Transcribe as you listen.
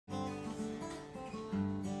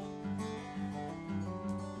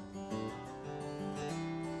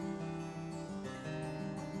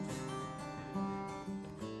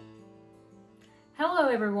Hello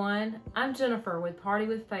everyone, I'm Jennifer with Party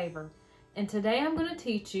with Favor, and today I'm going to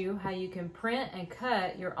teach you how you can print and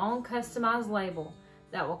cut your own customized label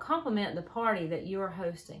that will complement the party that you are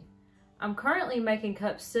hosting. I'm currently making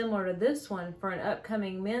cups similar to this one for an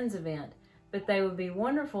upcoming men's event, but they would be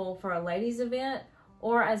wonderful for a ladies event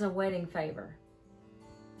or as a wedding favor.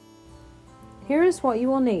 Here is what you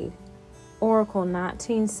will need: Oracal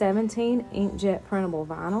 1917 inkjet printable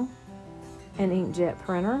vinyl, an inkjet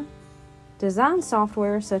printer, design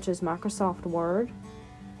software such as Microsoft Word,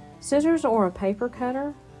 scissors or a paper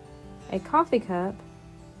cutter, a coffee cup,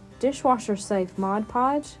 dishwasher safe Mod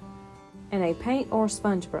Podge, and a paint or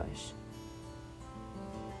sponge brush.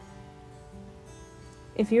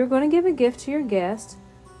 If you're going to give a gift to your guest,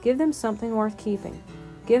 give them something worth keeping.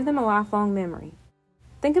 Give them a lifelong memory.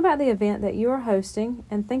 Think about the event that you are hosting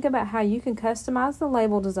and think about how you can customize the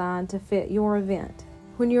label design to fit your event.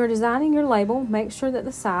 When you are designing your label, make sure that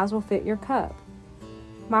the size will fit your cup.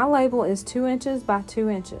 My label is 2 inches by 2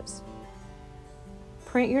 inches.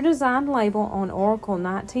 Print your designed label on Oracal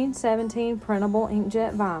 1917 printable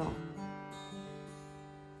inkjet vinyl.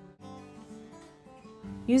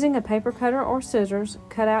 Using a paper cutter or scissors,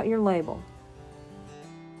 cut out your label.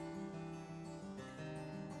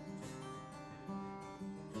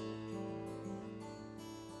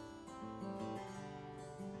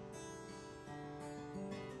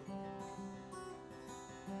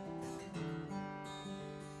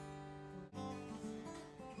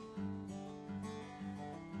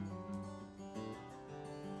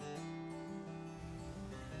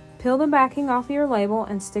 Peel the backing off your label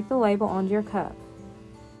and stick the label onto your cup.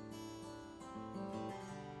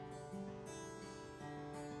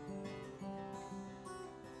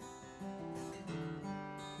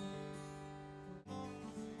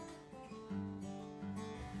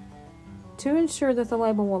 To ensure that the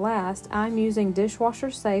label will last, I'm using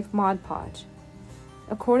dishwasher safe Mod Podge.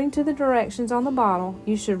 According to the directions on the bottle,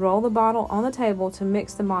 you should roll the bottle on the table to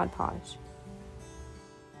mix the Mod Podge.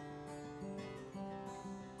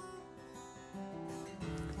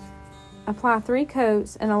 Apply 3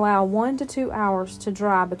 coats and allow 1 to 2 hours to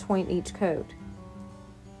dry between each coat.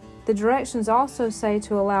 The directions also say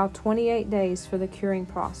to allow 28 days for the curing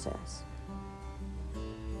process.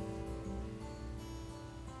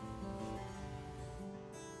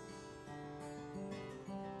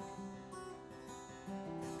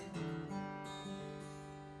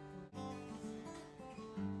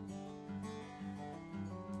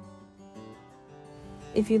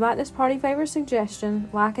 If you like this party favor suggestion,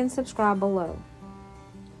 like and subscribe below.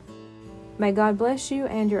 May God bless you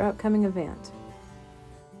and your upcoming event.